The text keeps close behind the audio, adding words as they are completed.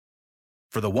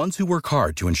For the ones who work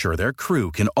hard to ensure their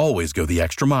crew can always go the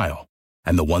extra mile,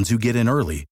 and the ones who get in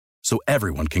early so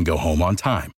everyone can go home on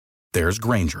time, there's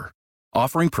Grainger,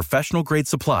 offering professional-grade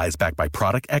supplies backed by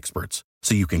product experts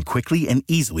so you can quickly and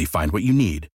easily find what you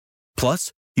need.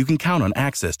 Plus, you can count on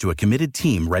access to a committed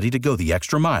team ready to go the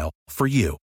extra mile for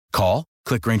you. Call,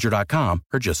 click Grainger.com,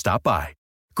 or just stop by.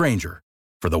 Grainger,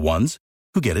 for the ones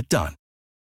who get it done.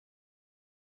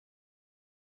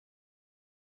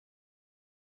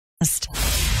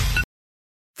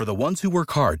 For the ones who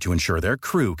work hard to ensure their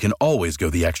crew can always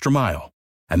go the extra mile,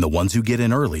 and the ones who get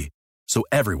in early so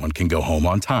everyone can go home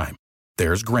on time,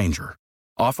 there's Grainger,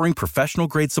 offering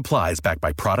professional-grade supplies backed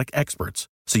by product experts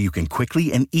so you can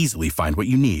quickly and easily find what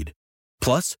you need.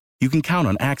 Plus, you can count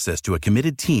on access to a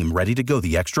committed team ready to go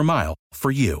the extra mile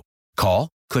for you. Call,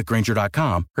 click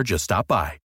Grainger.com, or just stop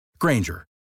by. Grainger,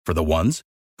 for the ones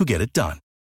who get it done.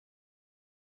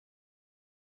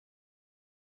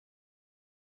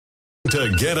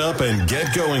 To get up and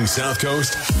get going, South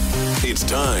Coast, it's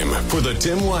time for the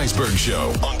Tim Weisberg Show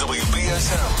on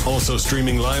WBSM. Also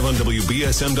streaming live on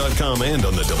WBSM.com and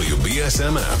on the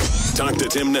WBSM app. Talk to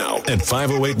Tim now at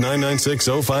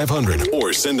 508-996-0500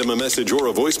 or send him a message or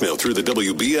a voicemail through the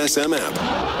WBSM app.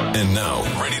 And now,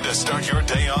 ready to start your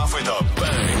day off with a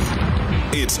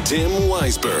bang. It's Tim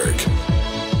Weisberg.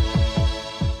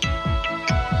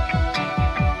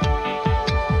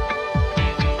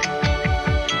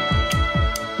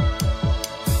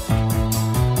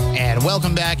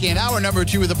 Welcome back in hour number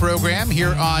 2 of the program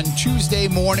here on Tuesday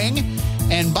morning.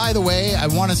 And by the way, I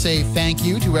want to say thank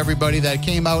you to everybody that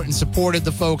came out and supported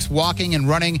the folks walking and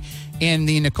running in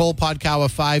the Nicole Podkawa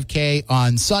 5K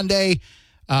on Sunday.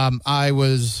 I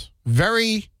was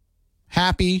very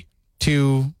happy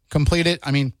to complete it.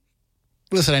 I mean,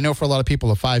 listen, I know for a lot of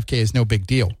people a 5K is no big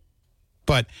deal.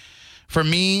 But for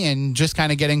me and just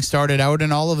kind of getting started out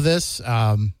in all of this,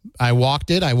 I walked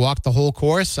it. I walked the whole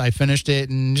course. I finished it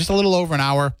in just a little over an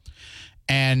hour.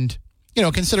 And, you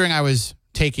know, considering I was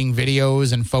taking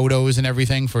videos and photos and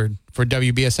everything for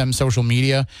WBSM social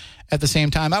media at the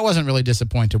same time, I wasn't really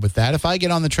disappointed with that. If I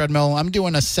get on the treadmill, I'm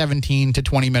doing a 17 to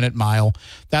 20 minute mile.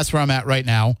 That's where I'm at right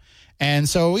now. And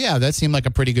so, yeah, that seemed like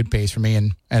a pretty good pace for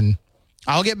me. And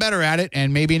I'll get better at it.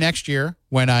 And maybe next year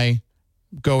when I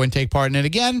go and take part in it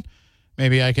again,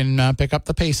 maybe I can pick up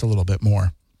the pace a little bit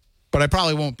more. But I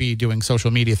probably won't be doing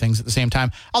social media things at the same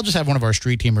time. I'll just have one of our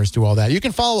street teamers do all that. You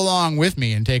can follow along with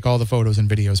me and take all the photos and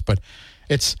videos, but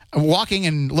it's walking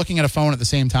and looking at a phone at the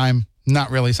same time,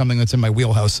 not really something that's in my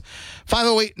wheelhouse.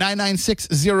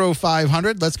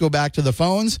 508-996-0500. Let's go back to the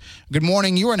phones. Good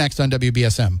morning. You are next on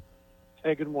WBSM.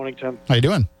 Hey, good morning, Tim. How you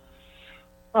doing?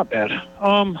 Not bad.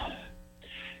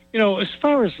 You know, as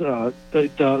far as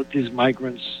these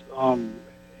migrants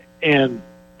and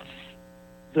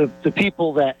the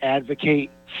people that advocate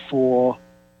for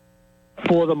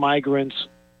the migrants,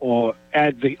 or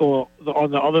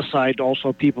on the other side,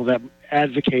 also people that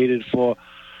advocated for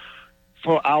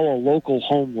our local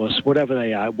homeless, whatever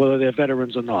they are, whether they're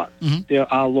veterans or not,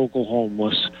 they're our local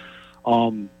homeless.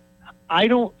 I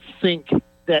don't think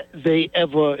that they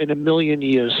ever in a million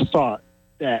years thought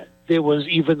that there was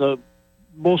even the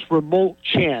most remote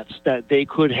chance that they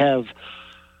could have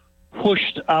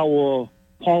pushed our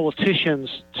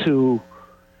politicians to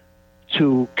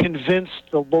convince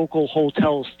the local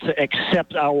hotels to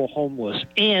accept our homeless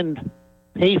and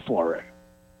pay for it.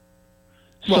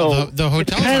 Well, so the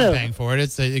hotels aren't paying for it.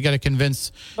 It's you got to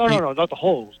convince. No, not the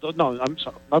hotels. No, I'm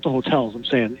sorry, not the hotels. I'm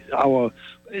saying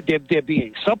they're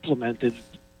being supplemented,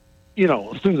 you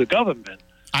know, through the government.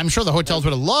 I'm sure the hotels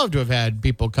would have loved to have had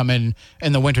people come in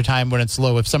the wintertime when it's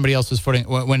low. If somebody else was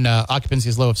when occupancy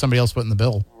is low, if somebody else put in the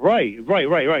bill. Right.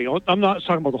 I'm not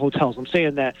talking about the hotels. I'm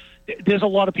saying that there's a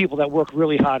lot of people that work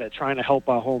really hard at trying to help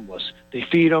our homeless. They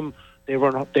feed them. They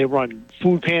run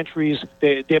food pantries.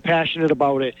 They're passionate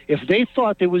about it. If they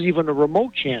thought there was even a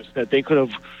remote chance that they could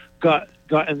have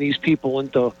gotten these people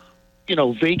into, you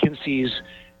know, vacancies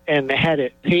and had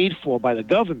it paid for by the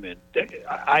government,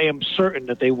 I am certain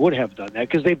that they would have done that,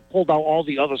 because they pulled out all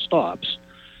the other stops,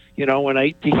 you know.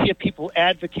 And to hear people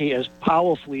advocate as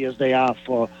powerfully as they are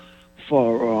for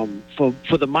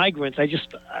the migrants,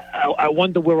 I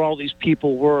wonder where all these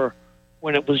people were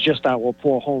when it was just our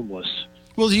poor homeless.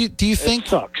 Well, do you think?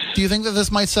 Do you think that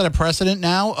this might set a precedent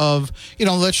now of, you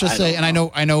know, let's just say, and I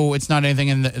know it's not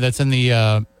anything that's in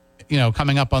the you know,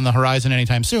 coming up on the horizon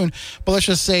anytime soon, but let's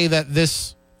just say that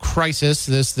this crisis,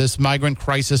 this migrant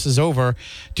crisis is over.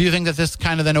 Do you think that this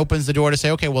kind of then opens the door to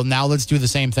say, okay, well, now let's do the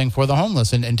same thing for the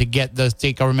homeless and to get the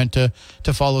state government to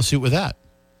follow suit with that?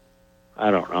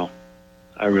 I don't know.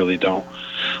 I really don't.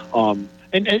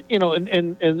 And you know,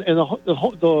 and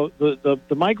the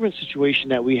migrant situation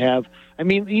that we have. I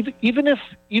mean, even if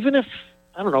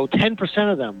I don't know,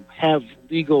 10% of them have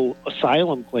legal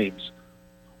asylum claims,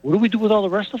 what do we do with all the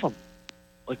rest of them?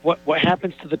 Like, what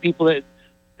happens to the people that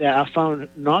are found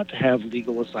not to have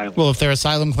legal asylum? Well, if their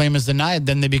asylum claim is denied,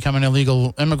 then they become an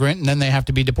illegal immigrant, and then they have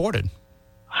to be deported.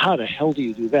 How the hell do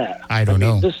you do that? I don't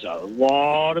know. This is a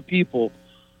lot of people.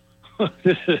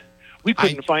 We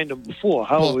couldn't find them before.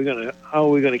 How are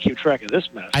we gonna keep track of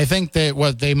this mess? I think that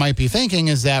what they might be thinking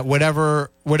is that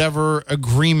whatever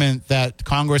agreement that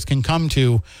Congress can come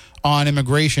to on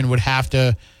immigration would have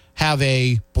to have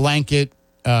a blanket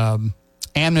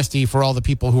amnesty for all the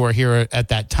people who are here at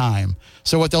that time.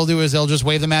 So what they'll do is they'll just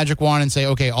wave the magic wand and say,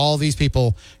 okay, all these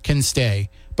people can stay.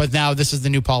 But now this is the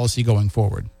new policy going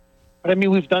forward. But I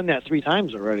mean, we've done that 3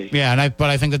 times already. Yeah,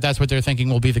 but I think that's what they're thinking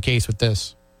will be the case with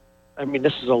this. I mean,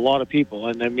 this is a lot of people,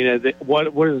 and I mean, what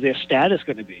is their status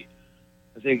going to be?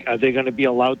 Are they going to be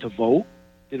allowed to vote?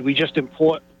 Did we just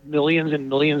import millions and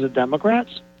millions of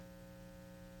Democrats?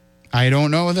 I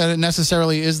don't know that it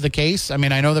necessarily is the case. I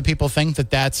mean, I know that people think that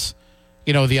that's,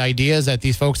 you know, the idea is that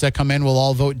these folks that come in will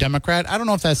all vote Democrat. I don't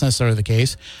know if that's necessarily the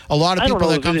case. A lot of people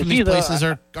that come from these places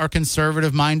are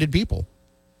conservative-minded people.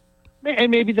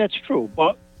 And maybe that's true,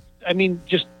 but I mean,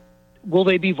 just will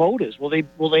they be voters? Will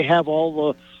they have all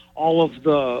of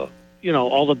the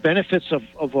benefits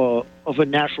of a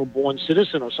natural born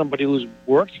citizen or somebody who's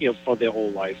worked here for their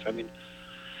whole life? I mean,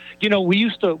 you know, we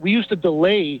used to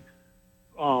delay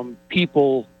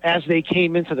people as they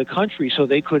came into the country so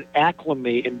they could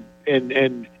acclimate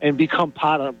and become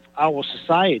part of our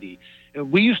society.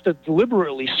 And we used to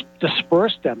deliberately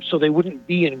disperse them so they wouldn't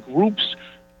be in groups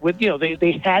with, you know,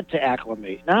 they had to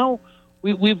acclimate. Now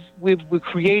we're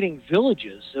creating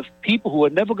villages of people who are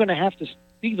never going to have to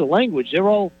speak the language. They're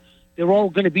all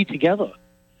going to be together.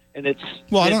 And it's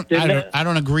I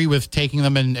don't agree with taking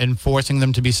them and forcing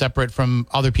them to be separate from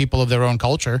other people of their own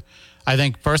culture. I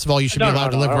think first of all you should be allowed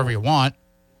to live wherever you want.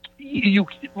 You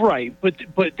right, but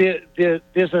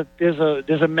there's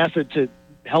a method to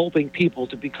helping people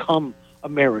to become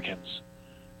Americans,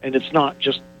 and it's not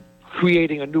just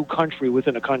creating a new country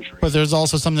within a country. But there's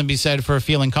also something to be said for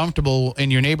feeling comfortable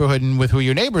in your neighborhood and with who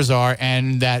your neighbors are,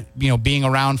 and that, you know, being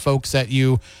around folks that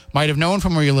you might have known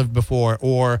from where you lived before,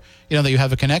 or, you know, that you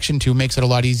have a connection to, makes it a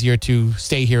lot easier to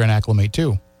stay here and acclimate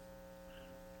too.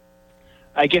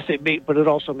 I guess but it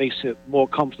also makes it more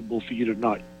comfortable for you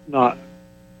to not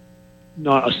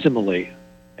assimilate,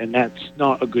 and that's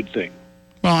not a good thing.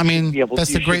 Well, I mean,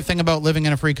 that's the great thing about living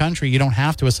in a free country. You don't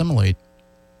have to assimilate.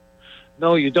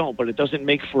 No, you don't, but it doesn't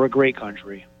make for a great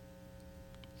country.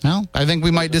 No, I think we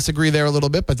might disagree there a little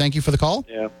bit, but thank you for the call.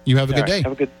 Yeah. You have a good day.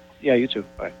 You too.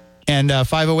 Bye. And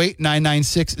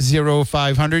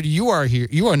 508-996-0500. You are here.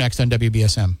 You are next on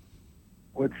WBSM.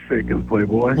 What's shaking,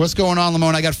 Playboy? What's going on,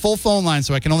 Lamone? I got full phone line,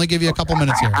 so I can only give you a couple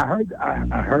minutes here. I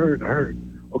heard.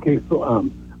 Okay,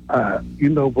 so, you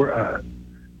know,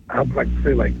 I would like to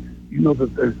say, like, you know, in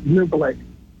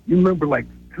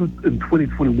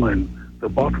 2021, the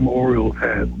Baltimore Orioles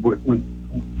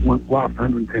lost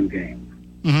 110 games.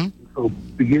 Mm-hmm. So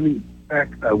beginning back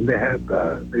when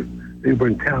they were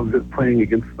in town just playing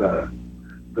against the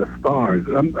Stars.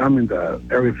 I'm in the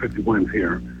Area 51s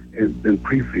here in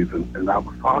preseason, and I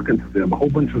was talking to them, a whole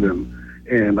bunch of them,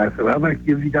 and I said, I'd like to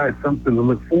give you guys something to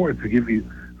look forward to, give you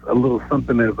a little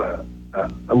something as a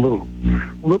little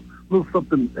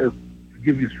something as to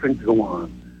give you strength to go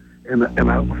on. And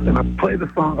I played the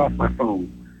song off my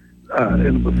phone.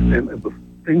 And it was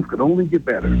things could only get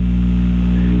better,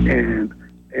 and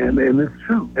it's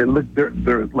true. And look,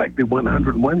 they're like they won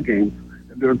 101 games,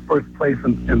 and they're in first place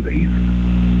in the East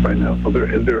right now. So they're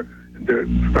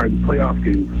starting playoff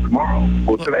games tomorrow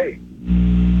or today.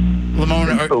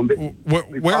 Lamone,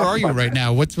 where are you right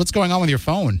now? What's going on with your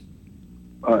phone?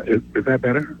 Is that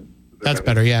better? That's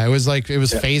better. Yeah, it was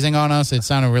phasing on us. It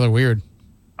sounded really weird.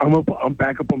 I'm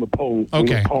back up on the pole.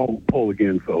 Okay. Pole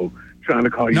again. So. Trying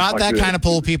to call you. Not that kind of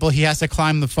pole, people. He has to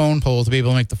climb the phone pole to be able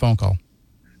to make the phone call.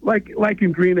 Like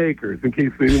in Green Acres, in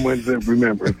case anyone doesn't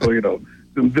remember. So, you know,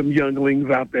 them younglings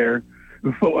out there.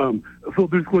 So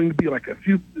there's going to be like a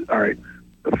few different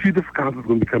concerts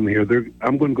going to be coming here.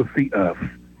 I'm going to go see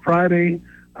Friday.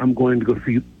 I'm going to go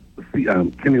see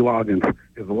Kenny Loggins.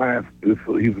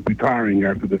 He's retiring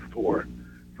after this tour.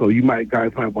 So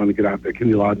guys might want to get out there.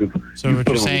 Kenny Loggins. So what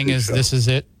you're saying is this is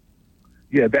it?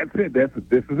 Yeah, that's it. This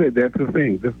is it. That's the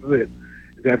thing. This is it.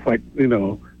 That's like, you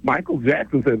know, Michael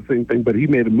Jackson said the same thing, but he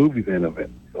made a movie then of it.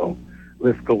 So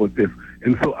let's go with this.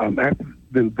 And so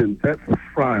then that's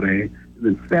Friday. And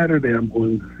then Saturday I'm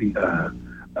going to see.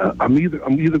 I'm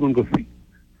either going to go see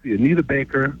see Anita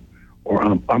Baker, or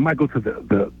I might go to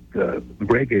the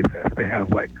reggae fest. They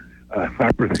have like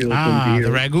Cypress Hill. The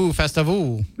Ragu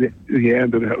Festival. Yeah,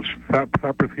 and they have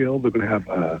Cypress Hill. They're going to have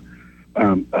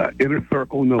Inner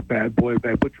Circle, Bad Boys.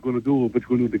 What you going to do? What you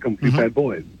going to do? They come see Bad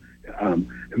Boys. And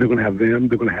they're going to have them.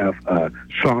 They're going to have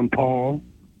Sean Paul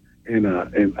and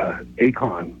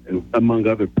Akon, and among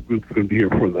other groups, are going to be here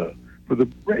for the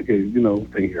reggae,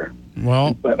 thing here.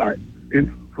 Well, but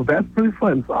so that's pretty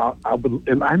fun. So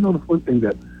and I noticed one thing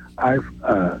that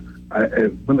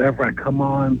whenever I come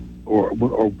on or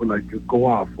when I go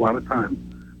off, a lot of times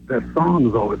that song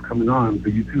is always coming on,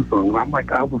 the U2 song, and I'm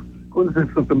like, I was going to say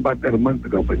something about that a month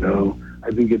ago, but no, I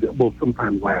didn't get it. Well,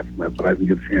 sometime last month, but I didn't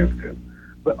get a chance to.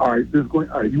 But all right,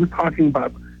 you were talking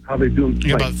about how they're doing.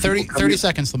 You got about 30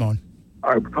 seconds, Lamone.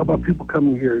 All right, how about people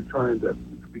coming here trying to,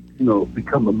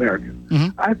 become American?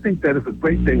 Mm-hmm. I think that is a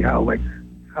great thing. How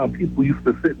people used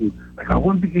to sit and I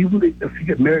want to be. Even if you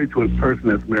get married to a person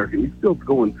that's American, you still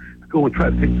go and try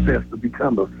to take the test to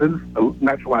become a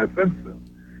naturalized citizen.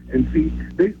 And see,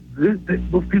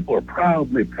 those people are proud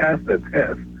and they pass that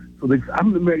test. So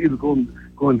I'm American to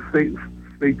go and state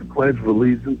the Pledge of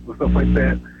Allegiance and stuff like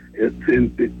that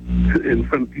in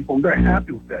front of people, and they're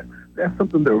happy with that. That's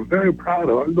something they're very proud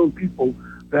of. I know people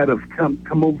that have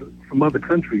come over from other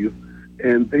countries,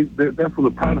 and that's one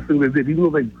of the proudest things they did. Even though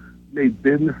they made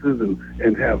businesses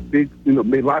and have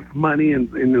made lots of money and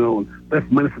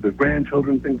left money for their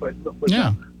grandchildren, things like that.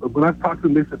 Yeah. But when I talked to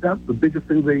them, they said that's the biggest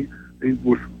thing they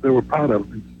were proud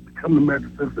of, becoming an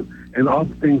American citizen and all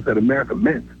the things that America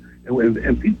meant.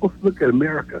 And people look at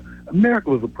America. America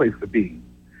was a place to be.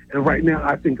 And right now,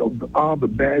 I think all the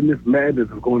madness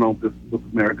is going on with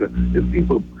America is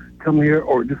people come here,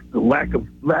 or just the lack of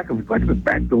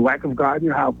the lack of God in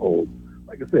your household.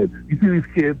 Like I said, you see these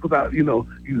kids without you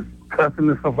cussing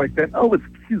and stuff like that. Oh, it's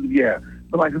cute, yeah.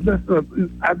 But like that's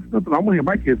something I want to hear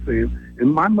my kids saying.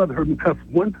 And my mother heard me cuss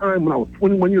one time when I was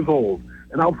 21 years old,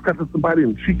 and I was cussing somebody,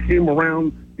 and she came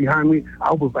around behind me.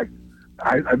 I was like,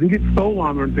 I didn't get stolen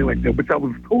on or anything like that, which I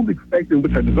was totally expecting,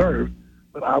 which I deserved.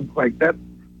 But I was like that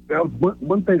was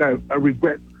one thing I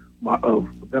regret of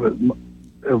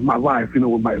my life,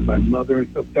 with my mother and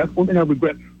stuff. That's one thing I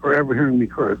regret, her ever hearing me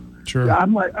curse. Sure. Yeah,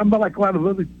 I'm like a lot of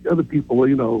other people,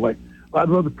 like a lot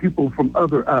of other people from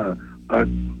other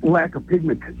lack of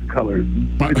pigment colors.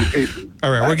 All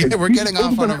right, we're getting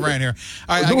off on a rant here.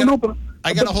 All right,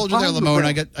 I got to hold you there, Lamone.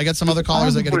 I got some other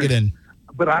callers I got to get in.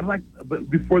 But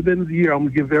before the end of the year, I'm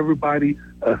gonna give everybody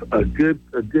a good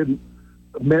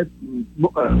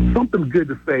something good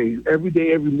to say every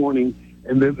day, every morning,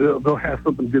 and then they'll have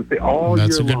something good to say all year long.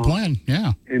 That's a good plan,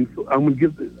 yeah. And so I'm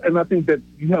gonna and I think that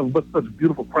you have such a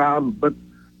beautiful crowd, but a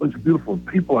bunch of beautiful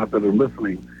people out there that are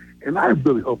listening. And I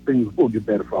really hope things will get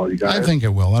better for all you guys. I think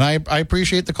it will, and I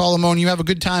appreciate the call, Lamone. You have a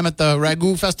good time at the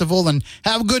Ragu Festival, and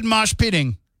have a good mosh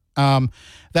pitting.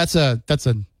 That's a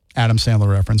Adam Sandler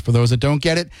reference for those that don't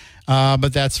get it,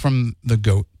 but that's from The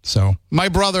GOAT. So my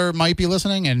brother might be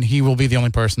listening, and he will be the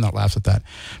only person that laughs at that.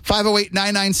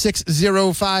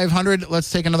 508-996-0500. Let's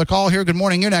take another call here. Good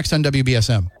morning. You're next on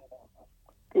WBSM.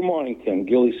 Good morning, Tim.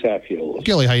 Gilly Saffield.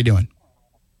 Gilly, how you doing?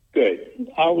 Good.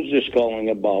 I was just calling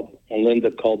about when Linda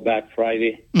called back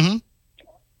Friday. Mm-hmm.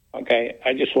 Okay,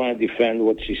 I just want to defend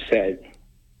what she said.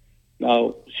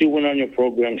 Now, she went on your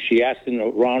program. She asked in a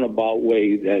roundabout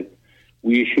way that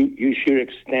you should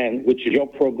extend, which is your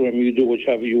program. You do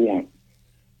whichever you want.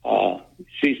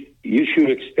 You should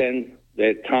extend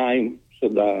their time so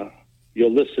that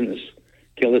your listeners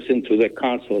can listen to their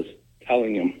counselors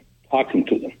talking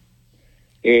to them.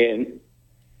 And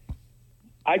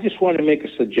I just want to make a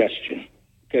suggestion,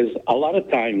 because a lot of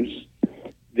times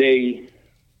they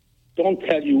don't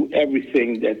tell you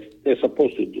everything that they're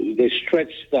supposed to do. They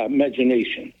stretch the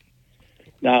imagination.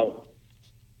 Now,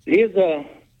 here's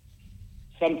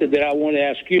something that I want to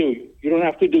ask you. You don't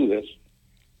have to do this.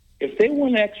 If they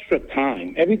want extra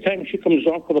time, every time she comes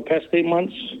on for the past 8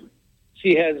 months,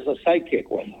 she has a sidekick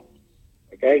with her,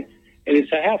 okay? And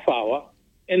it's a half hour,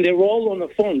 and they're all on the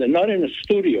phone. They're not in the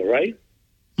studio, right?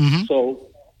 Mm-hmm. So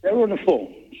they're on the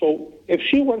phone. So if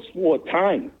she wants more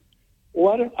time,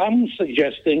 what I'm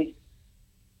suggesting,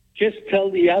 just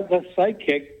tell the other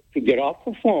sidekick to get off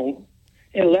the phone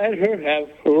and let her have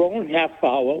her own half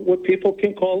hour where people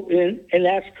can call in and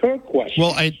ask her questions.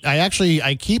 Well,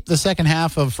 I keep the second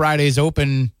half of Fridays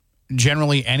open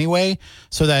generally anyway,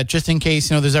 so that just in case,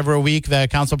 there's ever a week that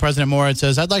Council President Morad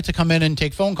says, I'd like to come in and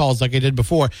take phone calls like I did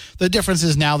before. The difference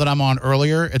is now that I'm on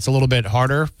earlier, it's a little bit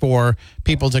harder for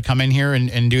people to come in here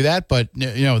and do that. But,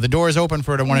 the door is open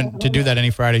for her to want to do that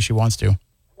any Friday she wants to.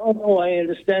 No, I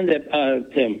understand that,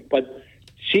 Tim. But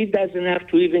She doesn't have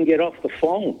to even get off the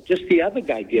phone, just the other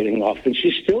guy getting off, and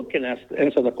she still can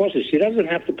answer the questions. She doesn't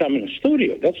have to come in the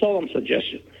studio. That's all I'm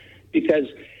suggesting. Because,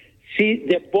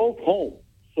 they're both home.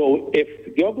 So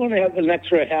if you're going to have an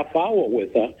extra half hour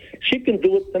with her, she can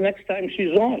do it the next time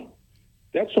she's on.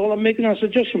 That's all I'm making a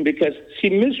suggestion, because she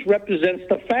misrepresents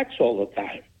the facts all the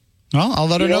time. Well, I'll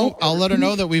let her know. I'll let her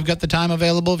know that we've got the time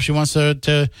available if she wants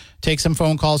to take some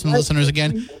phone calls from listeners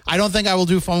again. I don't think I will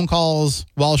do phone calls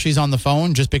while she's on the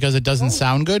phone, just because it doesn't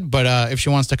sound good. But if she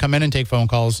wants to come in and take phone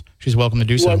calls, she's welcome to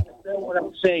do so. Well, that's what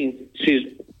I'm saying.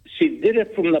 She did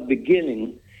it from the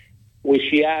beginning, where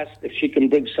she asked if she can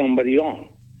bring somebody on.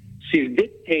 She's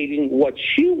dictating what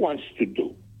she wants to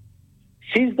do.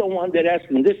 She's the one that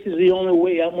asked me, this is the only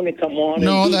way I'm going to come on.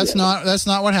 No, that's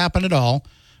not what happened at all.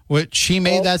 She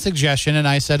made that suggestion, and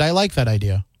I said I like that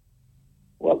idea.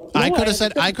 Well, I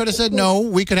could have said no.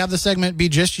 We could have the segment be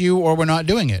just you, or we're not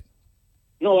doing it.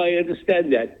 No, I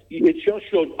understand that. It's your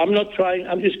show. I'm not trying.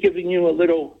 I'm just giving you a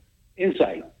little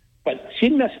insight. But she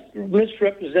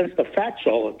misrepresents the facts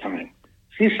all the time.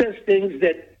 She says things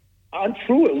that aren't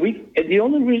true, and the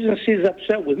only reason she's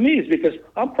upset with me is because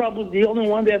I'm probably the only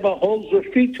one that ever holds her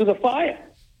feet to the fire.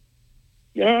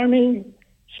 You know what I mean?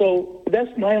 So that's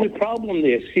my only problem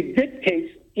there. She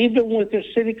dictates even with her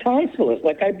city councilors.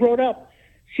 Like I brought up,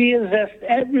 she has asked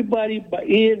everybody by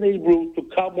ear and root to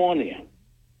come on here.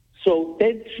 So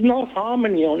there's no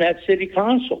harmony on that city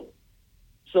council.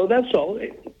 So that's all.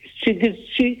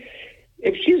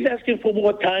 If she's asking for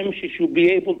more time, she should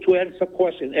be able to answer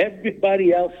questions.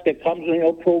 Everybody else that comes on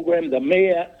your program, the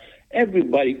mayor,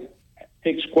 everybody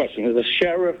takes questions. The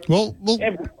sheriff,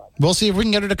 everybody. We'll see if we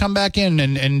can get her to come back in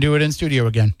and do it in studio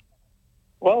again.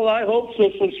 Well, I hope so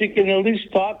she can at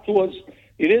least talk to us.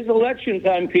 It is election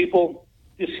time, people.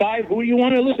 Decide who you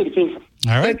want to listen to.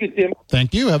 All right. Thank you, Tim.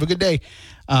 Thank you. Have a good day.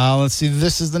 Let's see.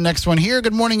 This is the next one here.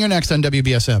 Good morning. You're next on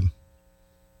WBSM.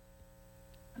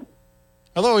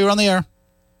 Hello. You're on the air.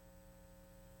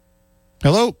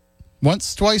 Hello.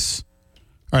 Once, twice.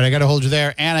 All right, I got to hold you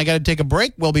there, and I got to take a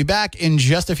break. We'll be back in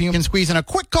just a few. You can squeeze in a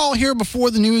quick call here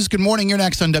before the news. Good morning. You're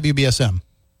next on WBSM.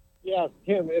 Yes,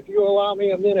 Tim, if you allow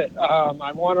me a minute,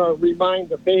 I want to remind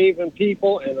the Fayetteville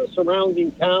people and the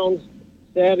surrounding towns,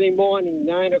 Saturday morning,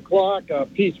 9 o'clock, a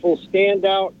peaceful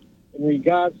standout in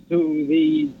regards to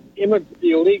the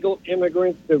illegal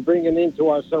immigrants they're bringing into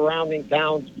our surrounding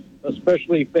towns,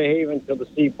 especially Fayetteville to the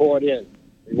Seaport Inn.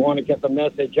 We want to get the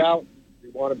message out.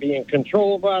 We want to be in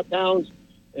control of our towns.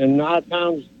 And our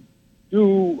towns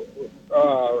do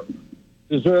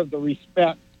deserve the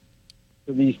respect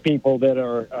to these people that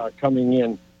are coming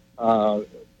in to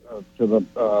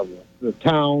the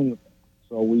town,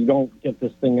 so we don't get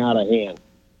this thing out of hand.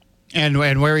 And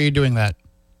where are you doing that?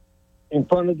 In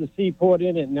front of the Seaport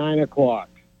Inn at 9 o'clock.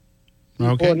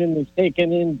 Okay. Seaport Inn is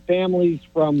taking in families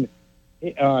from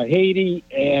Haiti,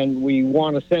 and we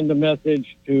want to send a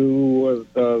message to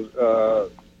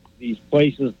these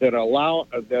places that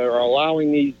are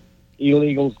allowing these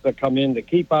illegals to come in to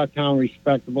keep our town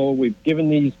respectable. We've given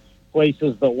these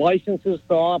places the licenses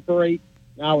to operate.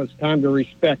 Now it's time to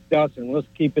respect us, and let's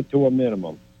keep it to a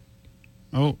minimum.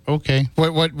 Oh, okay.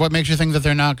 What makes you think that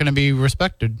they're not going to be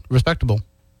respectable?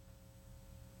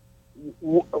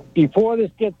 Before this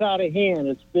gets out of hand,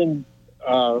 it's been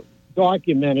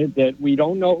documented that we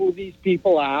don't know who these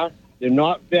people are. They're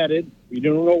not vetted. We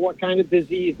don't know what kind of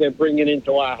disease they're bringing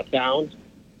into our towns.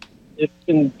 It's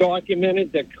been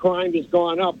documented that crime has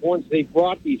gone up once they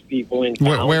brought these people in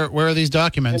town. Where are these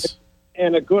documents?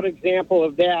 And a good example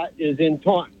of that is in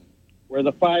Taunton, where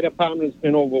the fire department has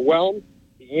been overwhelmed.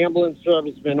 The ambulance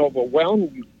service has been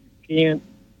overwhelmed. You can't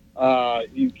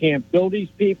bill these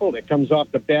people. It comes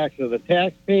off the backs of the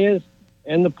taxpayers.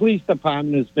 And the police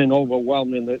department has been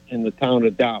overwhelmed in the town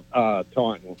of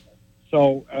Taunton.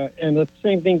 So, and the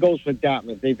same thing goes for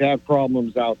Dartmouth. They've had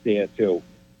problems out there, too.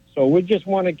 So we just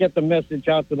want to get the message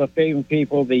out to the Fayetteville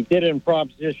people. They did it in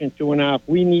Proposition 2.5.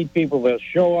 We need people to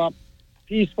show up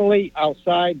peacefully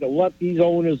outside to let these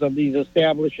owners of these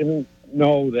establishments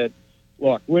know that,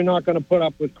 look, we're not going to put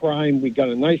up with crime. We got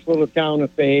a nice little town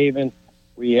of Fayetteville.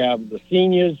 We have the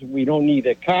seniors. We don't need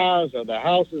their cars or their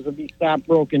houses to be stopped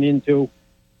broken into.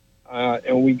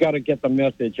 And we got to get the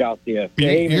message out there.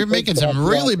 You're making some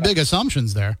really big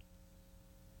assumptions there.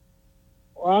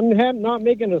 Well, I'm not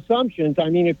making assumptions. I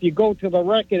mean, if you go to the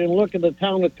record and look at the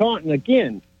town of Taunton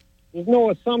again, there's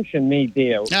no assumption made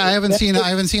there. Yeah, I haven't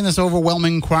seen this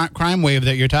overwhelming crime wave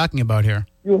that you're talking about here.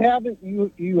 You haven't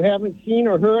seen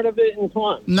or heard of it in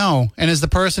Taunton? No. And as the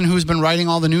person who's been writing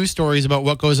all the news stories about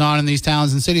what goes on in these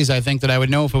towns and cities, I think that I would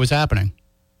know if it was happening.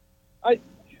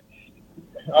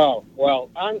 Oh, well,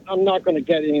 I'm not going to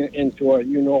get into a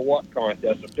you-know-what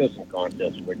contest, a pissing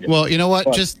contest with you. Well, you know what?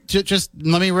 But Just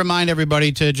let me remind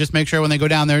everybody to just make sure when they go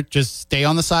down there, just stay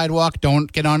on the sidewalk.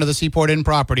 Don't get onto the Seaport Inn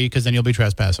property because then you'll be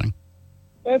trespassing.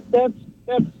 That's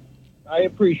I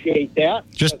appreciate that.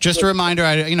 Just a reminder.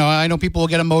 I know people will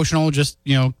get emotional. Just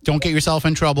don't get yourself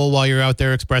in trouble while you're out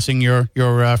there expressing your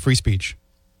free speech.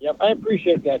 Yep, I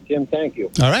appreciate that, Tim. Thank you.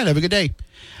 All right, have a good day.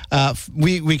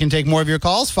 We can take more of your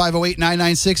calls,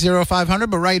 508-996-0500.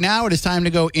 But right now, it is time to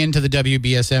go into the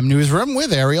WBSM newsroom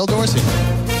with Ariel Dorsey.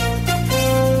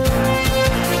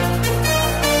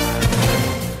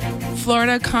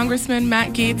 Florida Congressman Matt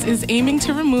Gaetz is aiming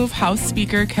to remove House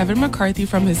Speaker Kevin McCarthy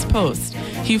from his post.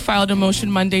 He filed a motion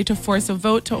Monday to force a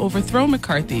vote to overthrow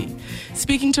McCarthy.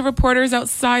 Speaking to reporters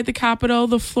outside the Capitol,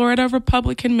 the Florida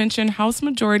Republican mentioned House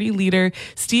Majority Leader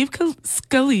Steve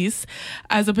Scalise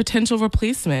as a potential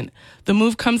replacement. The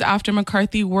move comes after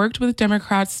McCarthy worked with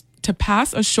Democrats to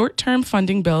pass a short-term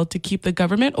funding bill to keep the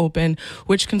government open,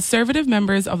 which conservative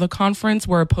members of the conference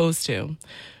were opposed to.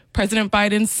 President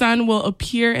Biden's son will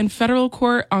appear in federal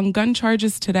court on gun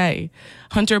charges today.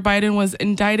 Hunter Biden was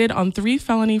indicted on 3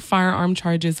 felony firearm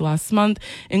charges last month,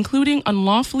 including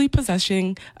unlawfully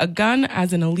possessing a gun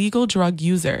as an illegal drug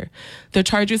user. The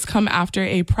charges come after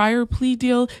a prior plea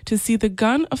deal to see the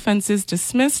gun offenses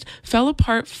dismissed fell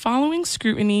apart following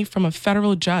scrutiny from a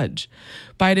federal judge.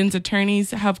 Biden's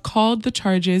attorneys have called the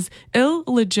charges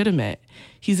illegitimate.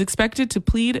 He's expected to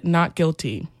plead not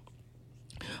guilty.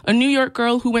 A New York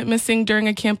girl who went missing during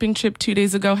a camping trip 2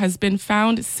 days ago has been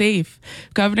found safe.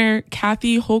 Governor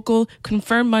Kathy Hochul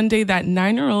confirmed Monday that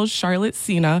 9-year-old Charlotte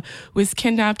Sena was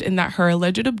kidnapped and that her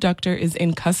alleged abductor is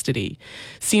in custody.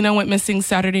 Sena went missing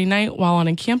Saturday night while on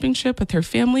a camping trip with her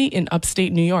family in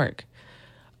upstate New York.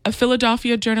 A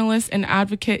Philadelphia journalist and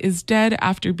advocate is dead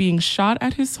after being shot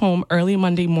at his home early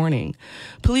Monday morning.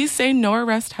 Police say no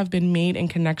arrests have been made in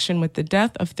connection with the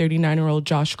death of 39-year-old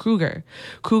Josh Kruger.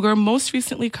 Kruger most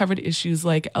recently covered issues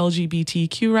like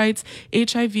LGBTQ rights,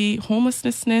 HIV,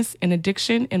 homelessness, and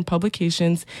addiction in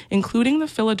publications, including the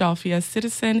Philadelphia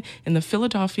Citizen and the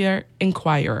Philadelphia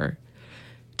Inquirer.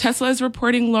 Tesla is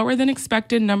reporting lower than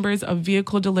expected numbers of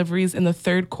vehicle deliveries in the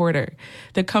third quarter.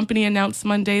 The company announced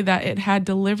Monday that it had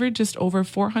delivered just over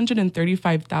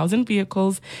 435,000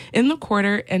 vehicles in the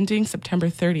quarter ending September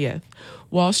 30th.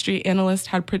 Wall Street analysts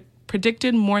had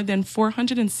predicted more than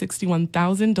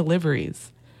 461,000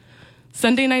 deliveries.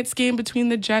 Sunday night's game between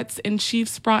the Jets and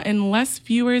Chiefs brought in less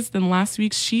viewers than last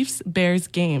week's Chiefs-Bears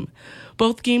game.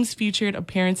 Both games featured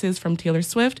appearances from Taylor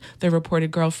Swift, the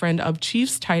reported girlfriend of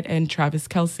Chiefs tight end Travis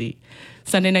Kelce.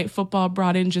 Sunday Night Football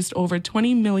brought in just over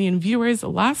 20 million viewers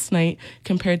last night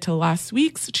compared to last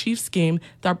week's Chiefs game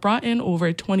that brought in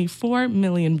over 24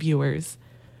 million viewers.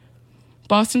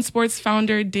 Boston sports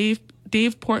founder Dave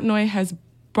Portnoy has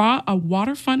bought a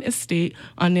waterfront estate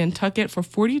on Nantucket for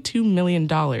 $42 million.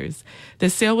 The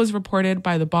sale was reported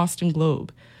by the Boston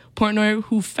Globe. Portnoy,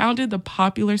 who founded the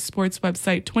popular sports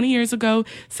website 20 years ago,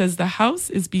 says the house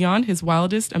is beyond his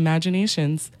wildest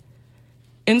imaginations.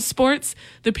 In sports,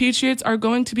 the Patriots are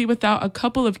going to be without a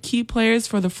couple of key players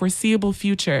for the foreseeable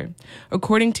future.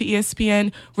 According to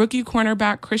ESPN, rookie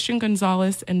cornerback Christian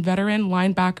Gonzalez and veteran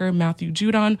linebacker Matthew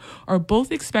Judon are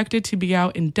both expected to be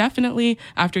out indefinitely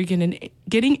after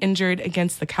getting injured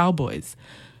against the Cowboys.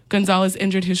 Gonzalez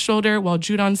injured his shoulder while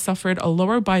Judon suffered a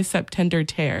lower bicep tendon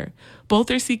tear. Both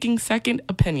are seeking second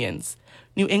opinions.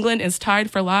 New England is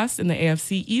tied for last in the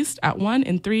AFC East at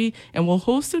 1-3 and will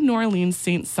host the New Orleans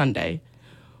Saints Sunday.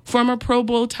 Former Pro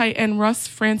Bowl tight end Russ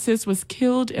Francis was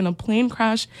killed in a plane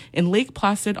crash in Lake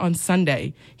Placid on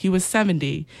Sunday. He was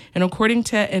 70, and according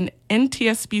to an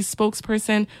NTSB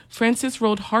spokesperson, Francis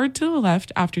rolled hard to the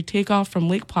left after takeoff from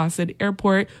Lake Placid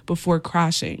Airport before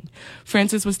crashing.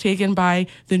 Francis was taken by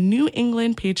the New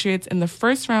England Patriots in the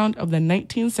first round of the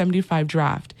 1975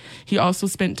 draft. He also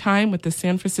spent time with the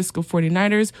San Francisco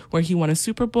 49ers, where he won a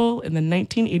Super Bowl in the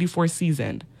 1984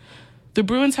 season. The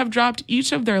Bruins have dropped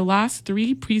each of their last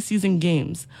 3 preseason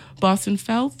games. Boston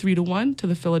fell 3-1 to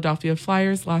the Philadelphia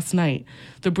Flyers last night.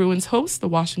 The Bruins host the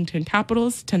Washington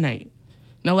Capitals tonight.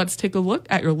 Now let's take a look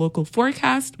at your local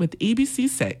forecast with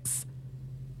ABC6.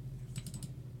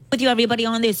 With you, everybody,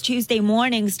 on this Tuesday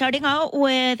morning, starting out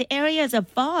with areas of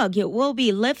fog. It will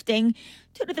be lifting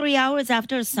 2 to 3 hours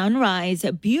after sunrise.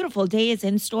 A beautiful day is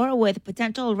in store with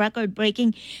potential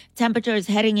record-breaking temperatures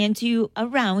heading into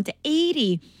around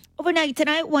 80. Overnight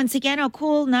tonight, once again, a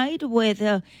cool night with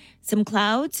some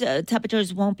clouds.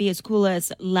 Temperatures won't be as cool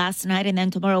as last night. And then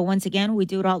tomorrow, once again, we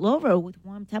do it all over with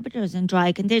warm temperatures and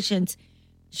dry conditions.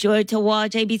 Sure to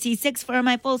watch ABC6 for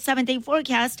my full 7-day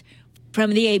forecast.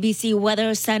 From the ABC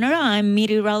Weather Center, I'm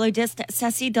meteorologist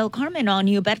Ceci Del Carmen on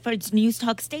New Bedford's News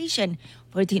Talk Station,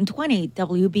 1420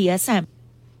 WBSM.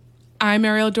 I'm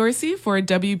Ariel Dorsey for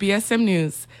WBSM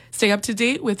News. Stay up to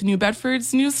date with New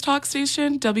Bedford's News Talk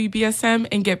Station, WBSM,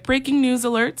 and get breaking news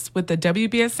alerts with the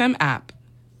WBSM app.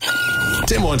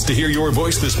 Tim wants to hear your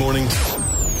voice this morning,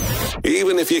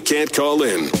 even if you can't call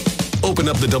in. Open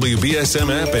up the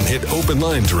WBSM app and hit open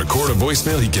line to record a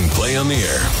voicemail he can play on the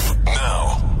air.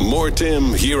 Now, more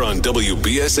Tim here on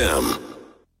WBSM.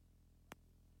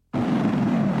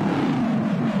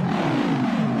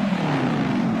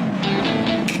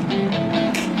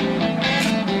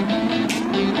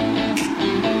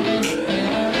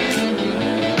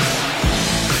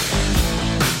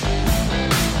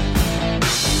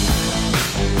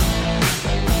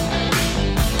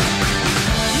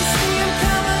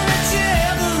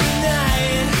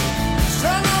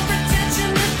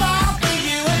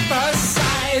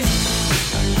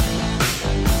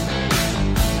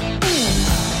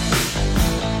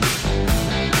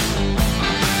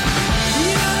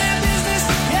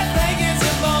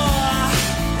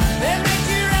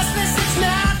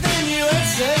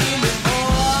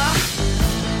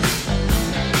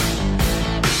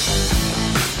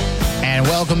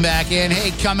 Welcome back in.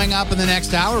 Hey, coming up in the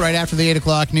next hour, right after the 8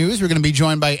 o'clock news, we're going to be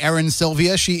joined by Erin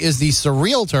Sylvia. She is the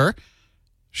Surrealtor.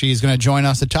 She's going to join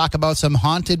us to talk about some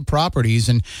haunted properties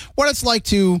and what it's like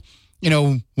to,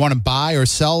 want to buy or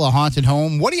sell a haunted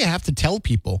home. What do you have to tell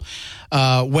people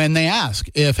when they ask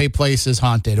if a place is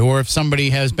haunted or if somebody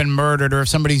has been murdered or if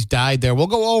somebody's died there? We'll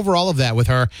go over all of that with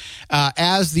her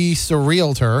as the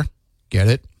Surrealtor. Get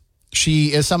it?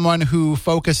 She is someone who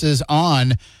focuses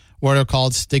on what are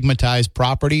called stigmatized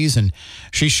properties, and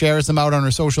she shares them out on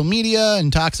her social media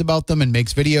and talks about them and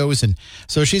makes videos, and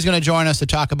so she's going to join us to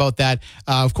talk about that.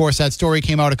 Of course, that story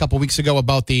came out a couple weeks ago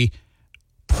about the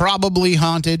probably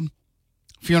haunted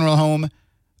funeral home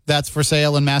that's for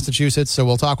sale in Massachusetts, so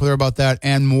we'll talk with her about that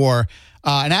and more.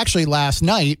 And actually, last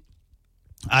night,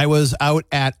 I was out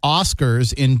at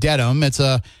Oscar's in Dedham. It's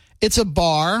a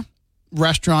bar,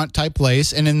 restaurant type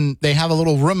place, and they have a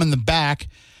little room in the back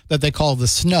that they call the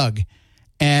Snug,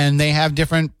 and they have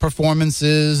different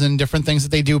performances and different things that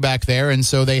they do back there, and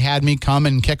so they had me come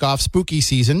and kick off spooky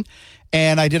season,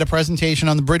 and I did a presentation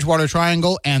on the Bridgewater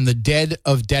Triangle and the Dead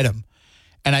of Dedham,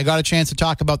 and I got a chance to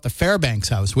talk about the Fairbanks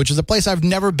House, which is a place I've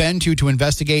never been to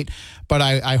investigate, but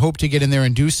I hope to get in there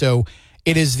and do so.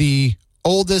 It is the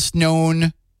oldest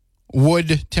known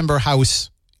wood timber house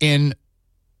in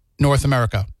North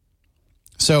America.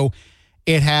 So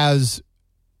it has...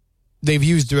 They've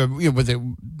used,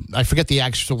 I forget the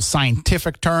actual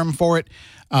scientific term for it,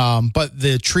 but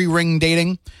the tree ring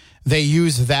dating, they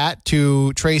use that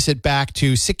to trace it back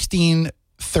to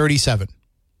 1637.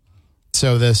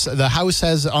 So the house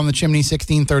has on the chimney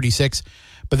 1636,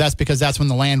 but that's because that's when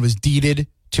the land was deeded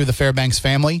to the Fairbanks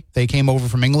family. They came over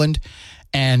from England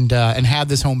and had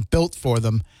this home built for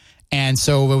them. And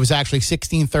so it was actually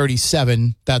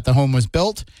 1637 that the home was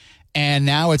built. And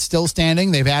now it's still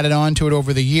standing. They've added on to it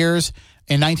over the years.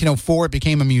 In 1904, it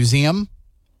became a museum,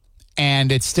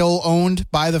 and it's still owned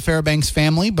by the Fairbanks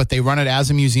family, but they run it as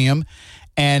a museum.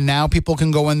 And now people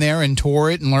can go in there and tour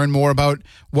it and learn more about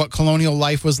what colonial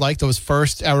life was like, those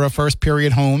first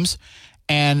period homes,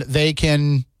 and they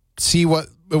can see what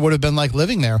it would have been like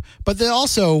living there. But they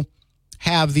also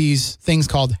have these things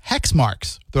called hex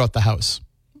marks throughout the house,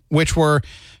 which were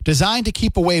designed to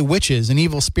keep away witches and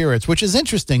evil spirits, which is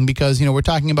interesting because, we're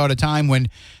talking about a time when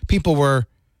people were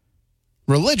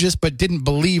religious but didn't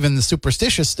believe in the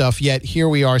superstitious stuff, yet here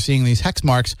we are seeing these hex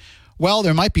marks. Well,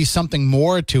 there might be something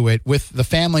more to it with the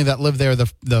family that lived there,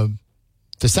 the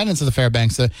descendants of the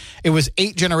Fairbanks. It was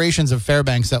 8 generations of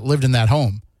Fairbanks that lived in that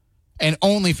home, and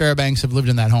only Fairbanks have lived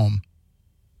in that home.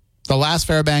 The last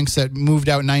Fairbanks that moved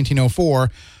out in 1904,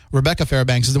 Rebecca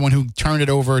Fairbanks, is the one who turned it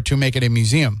over to make it a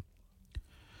museum.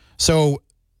 So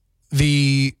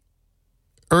the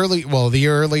late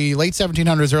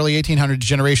 1700s, early 1800s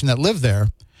generation that lived there,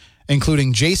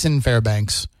 including Jason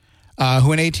Fairbanks,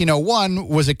 who in 1801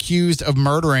 was accused of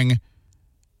murdering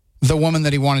the woman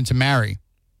that he wanted to marry.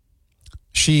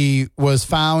 She was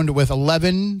found with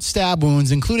 11 stab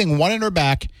wounds, including one in her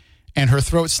back and her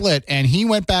throat slit, and he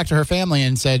went back to her family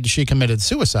and said she committed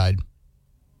suicide.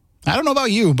 I don't know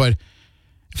about you, but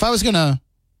if I was going to,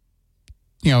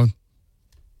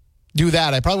 do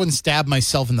that, I probably wouldn't stab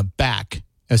myself in the back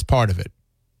as part of it.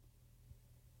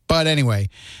 But anyway,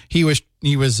 he was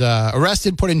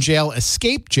arrested, put in jail,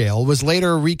 escaped jail, was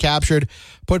later recaptured,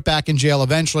 put back in jail,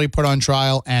 eventually put on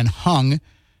trial and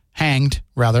hanged.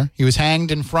 He was hanged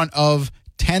in front of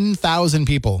 10,000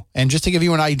 people. And just to give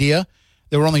you an idea,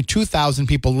 there were only 2,000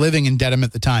 people living in Dedham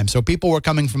at the time. So people were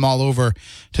coming from all over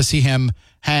to see him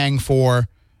hang for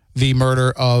the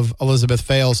murder of Elizabeth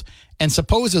Fales. And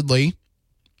supposedly,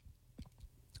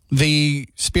 the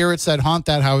spirits that haunt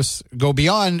that house go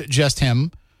beyond just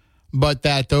him, but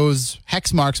that those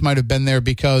hex marks might have been there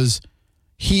because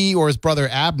he or his brother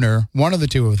Abner, one of the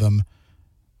two of them,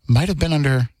 might have been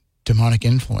under demonic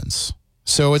influence.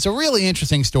 So it's a really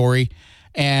interesting story,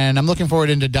 and I'm looking forward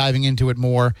to diving into it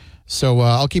more. So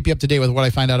I'll keep you up to date with what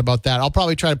I find out about that. I'll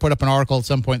probably try to put up an article at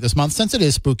some point this month since it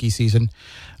is spooky season.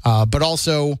 But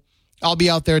also, I'll be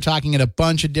out there talking at a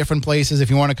bunch of different places if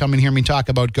you want to come and hear me talk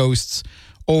about ghosts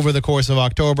over the course of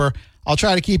October. I'll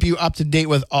try to keep you up to date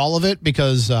with all of it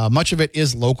because much of it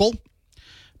is local.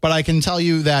 But I can tell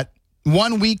you that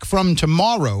 1 week from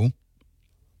tomorrow,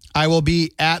 I will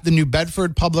be at the New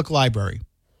Bedford Public Library.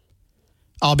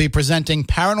 I'll be presenting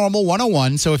Paranormal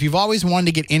 101. So if you've always wanted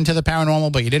to get into the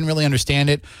paranormal, but you didn't really understand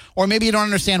it, or maybe you don't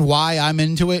understand why I'm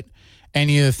into it,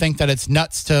 and you think that it's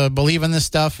nuts to believe in this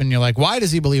stuff, and you're like, why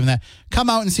does he believe in that? Come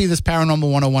out and see this Paranormal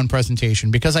 101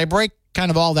 presentation, because I break kind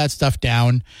of all that stuff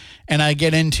down, and I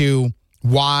get into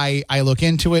why I look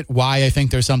into it, why I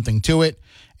think there's something to it,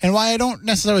 and why I don't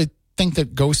necessarily think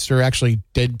that ghosts are actually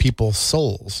dead people's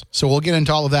souls. So we'll get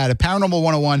into all of that at Paranormal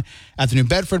 101 at the New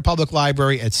Bedford Public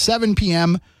Library at 7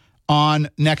 p.m. on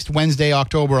next Wednesday,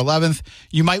 October 11th.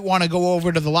 You might want to go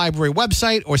over to the library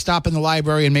website or stop in the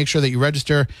library and make sure that you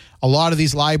register. A lot of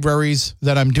these libraries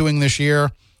that I'm doing this year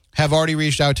have already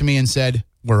reached out to me and said,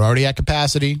 we're already at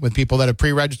capacity with people that have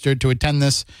pre-registered to attend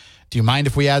this. Do you mind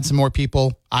if we add some more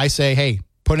people? I say, hey,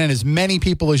 put in as many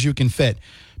people as you can fit,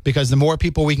 because the more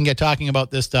people we can get talking about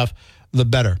this stuff, the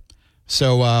better.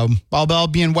 So I'll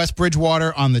be in West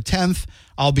Bridgewater on the 10th.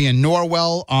 I'll be in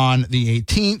Norwell on the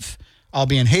 18th. I'll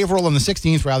be in Haverhill on the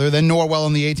 16th, then Norwell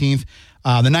on the 18th.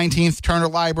 The 19th, Turner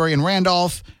Library in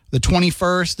Randolph. The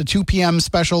 21st, the 2 p.m.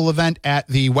 special event at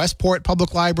the Westport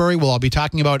Public Library, where I'll be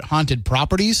talking about haunted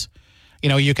properties. You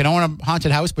know, you can own a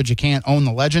haunted house, but you can't own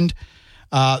the legend.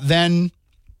 Then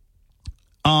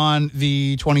on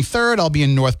the 23rd, I'll be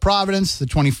in North Providence. The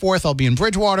 24th, I'll be in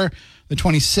Bridgewater. The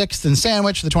 26th in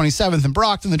Sandwich. The 27th in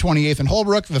Brockton. The 28th in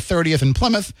Holbrook. The 30th in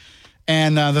Plymouth.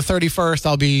 And the 31st,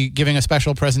 I'll be giving a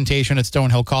special presentation at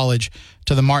Stonehill College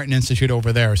to the Martin Institute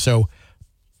over there. So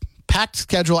packed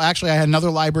schedule. Actually, I had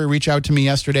another library reach out to me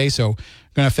yesterday, so I'm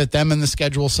going to fit them in the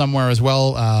schedule somewhere as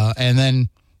well. And then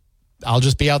I'll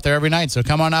just be out there every night. So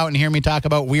come on out and hear me talk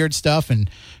about weird stuff, and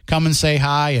come and say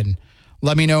hi, and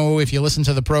let me know if you listen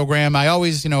to the program. I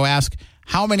always, ask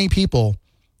how many people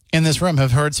in this room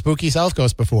have heard Spooky South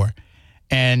Coast before.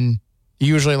 And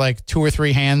usually like 2 or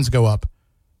 3 hands go up.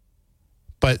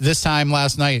 But this time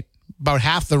last night, about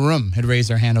half the room had raised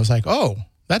their hand. I was like, oh,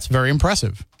 that's very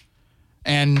impressive.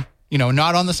 And,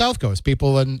 not on the South Coast,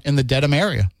 people in the Dedham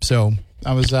area. So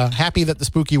I was happy that the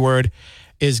spooky word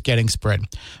is getting spread.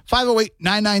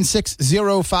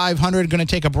 508-996-0500. Going to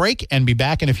take a break and be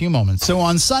back in a few moments. So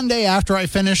on Sunday, after I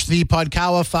finished the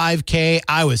Podkawa 5K,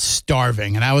 I was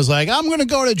starving. And I was like, I'm going to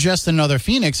go to Just Another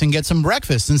Phoenix and get some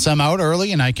breakfast, since I'm out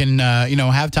early and I can,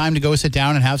 have time to go sit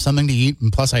down and have something to eat.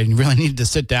 And plus, I really needed to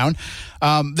sit down.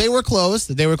 They were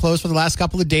closed. They were closed for the last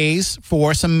couple of days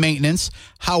for some maintenance.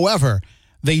 However,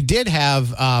 they did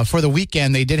have, for the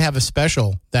weekend, they did have a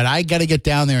special that I got to get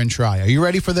down there and try. Are you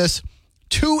ready for this?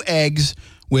 2 eggs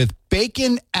with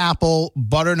bacon, apple,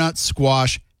 butternut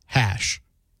squash hash.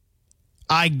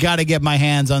 I got to get my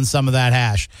hands on some of that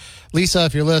hash. Lisa,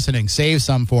 if you're listening, save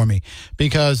some for me,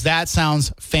 because that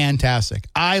sounds fantastic.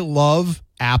 I love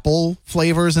apple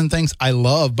flavors and things. I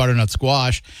love butternut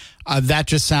squash. That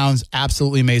just sounds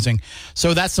absolutely amazing.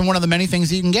 So that's one of the many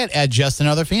things you can get at Just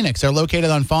Another Phoenix. They're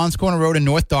located on Fawns Corner Road in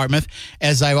North Dartmouth.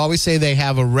 As I always say, they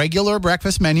have a regular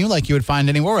breakfast menu like you would find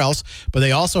anywhere else, but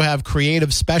they also have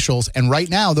creative specials. And right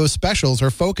now, those specials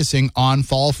are focusing on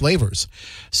fall flavors.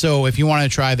 So if you want to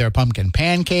try their pumpkin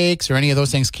pancakes or any of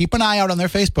those things, keep an eye out on their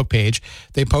Facebook page.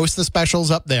 They post the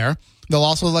specials up there. They'll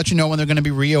also let you know when they're going to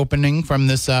be reopening from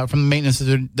this from the maintenance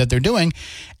that they're doing,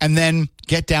 and then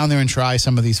get down there and try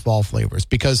some of these fall flavors,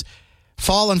 because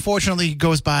fall, unfortunately,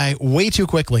 goes by way too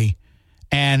quickly,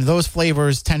 and those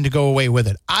flavors tend to go away with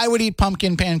it. I would eat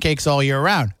pumpkin pancakes all year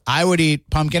round. I would eat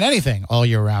pumpkin anything all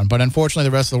year round, but unfortunately,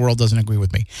 the rest of the world doesn't agree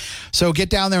with me. So get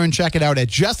down there and check it out at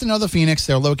Just Another Phoenix.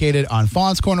 They're located on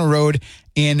Fawns Corner Road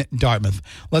in Dartmouth.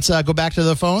 Let's go back to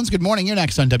the phones. Good morning. You're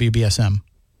next on WBSM.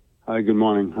 Hi, good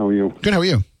morning. How are you? Good, how are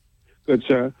you? Good,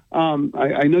 sir.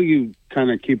 I know you kind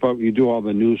of keep up, you do all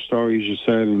the news stories, you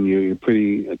said, and you're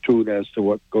pretty attuned as to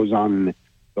what goes on in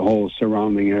the whole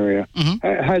surrounding area. Mm-hmm.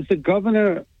 Has the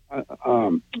governor,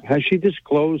 has she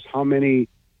disclosed how many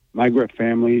migrant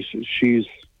families she's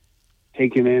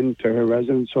taken in to her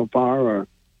residence so far, or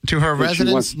to her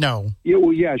residence? No. Yeah,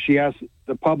 well, yeah, she asked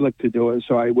the public to do it,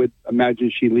 so I would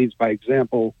imagine she leads by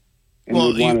example and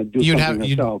would want to do something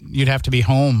herself. You'd have to be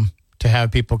home to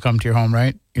have people come to your home,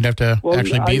 right? You'd have to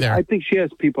actually be there. I think she has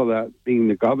people that, being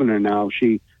the governor now,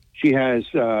 she has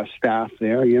staff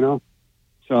there, you know.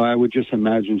 So I would just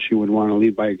imagine she would want to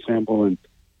lead by example and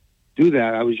do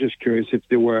that. I was just curious if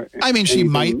there were. I mean, she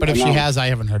might, but if she has, I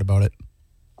haven't heard about it.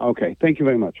 Okay. Thank you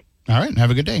very much. All right. Have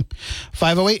a good day.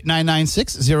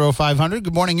 508-996-0500.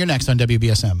 Good morning. You're next on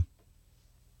WBSM.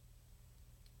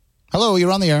 Hello.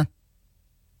 You're on the air.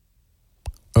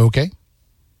 Okay.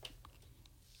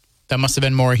 That must have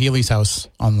been Maura Healy's house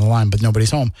on the line, but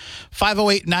nobody's home.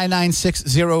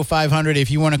 508-996-0500.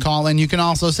 If you want to call in, you can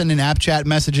also send in app chat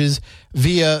messages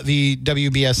via the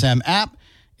WBSM app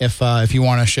if you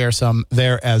want to share some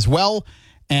there as well.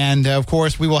 And, of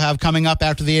course, we will have coming up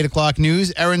after the 8 o'clock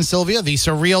news, Erin Sylvia, the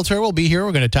Surrealtor, will be here.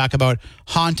 We're going to talk about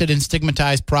haunted and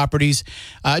stigmatized properties.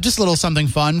 Just a little something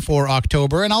fun for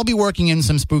October. And I'll be working in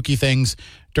some spooky things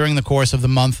during the course of the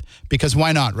month, because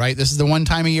why not, right? This is the one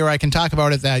time a year I can talk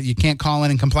about it that you can't call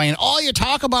in and complain, all you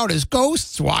talk about is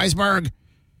ghosts, Weisberg.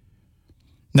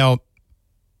 No,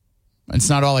 it's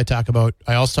not all I talk about.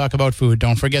 I also talk about food.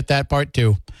 Don't forget that part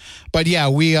too. But yeah,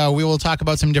 we will talk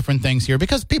about some different things here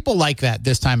because people like that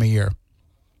this time of year.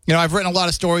 You know, I've written a lot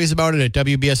of stories about it at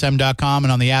WBSM.com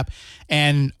and on the app.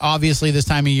 And obviously this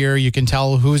time of year, you can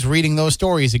tell who's reading those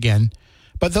stories again.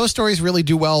 But those stories really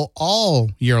do well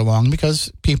all year long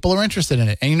because people are interested in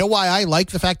it. And you know why I like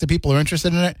the fact that people are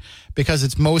interested in it? Because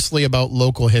it's mostly about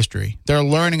local history. They're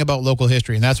learning about local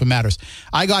history, and that's what matters.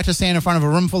 I got to stand in front of a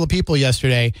room full of people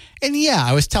yesterday, and yeah,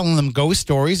 I was telling them ghost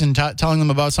stories and telling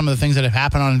them about some of the things that have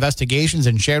happened on investigations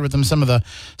and shared with them some of the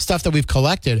stuff that we've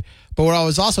collected. But what I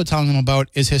was also telling them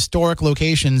about is historic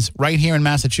locations right here in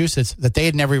Massachusetts that they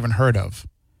had never even heard of,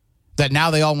 that now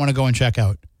they all want to go and check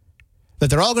out. That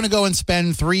they're all going to go and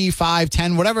spend $3, $5,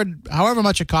 $10, however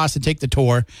much it costs to take the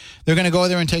tour. They're going to go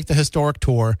there and take the historic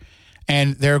tour,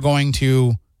 and they're going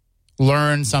to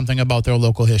learn something about their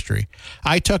local history.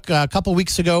 I took a couple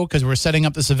weeks ago, because we're setting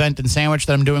up this event in Sandwich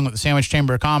that I'm doing with the Sandwich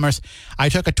Chamber of Commerce, I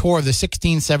took a tour of the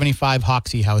 1675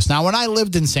 Hoxie House. Now, when I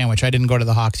lived in Sandwich, I didn't go to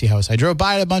the Hoxie House. I drove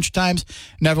by it a bunch of times,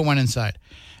 never went inside.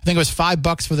 I think it was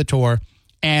 $5 for the tour,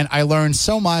 and I learned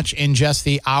so much in just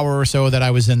the hour or so that I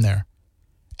was in there.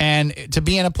 And to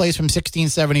be in a place from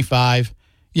 1675,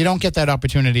 you don't get that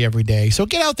opportunity every day. So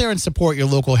get out there and support your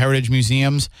local heritage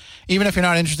museums. Even if you're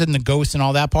not interested in the ghosts and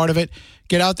all that part of it,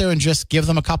 get out there and just give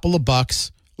them a couple of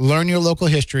bucks, learn your local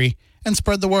history, and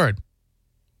spread the word.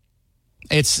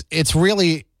 It's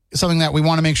really something that we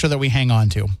want to make sure that we hang on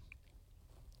to.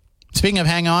 Speaking of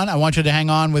hang on, I want you to hang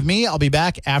on with me. I'll be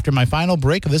back after my final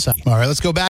break of this. All right, let's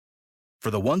go back. For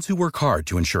the ones who work hard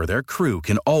to ensure their crew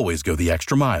can always go the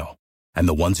extra mile, and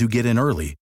the ones who get in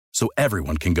early so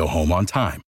everyone can go home on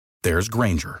time, there's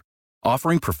Grainger,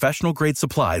 offering professional-grade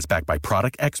supplies backed by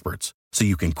product experts so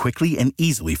you can quickly and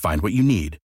easily find what you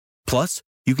need. Plus,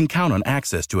 you can count on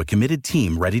access to a committed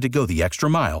team ready to go the extra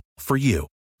mile for you.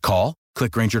 Call,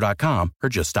 click Grainger.com, or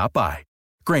just stop by.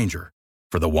 Grainger,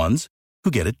 for the ones who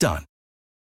get it done.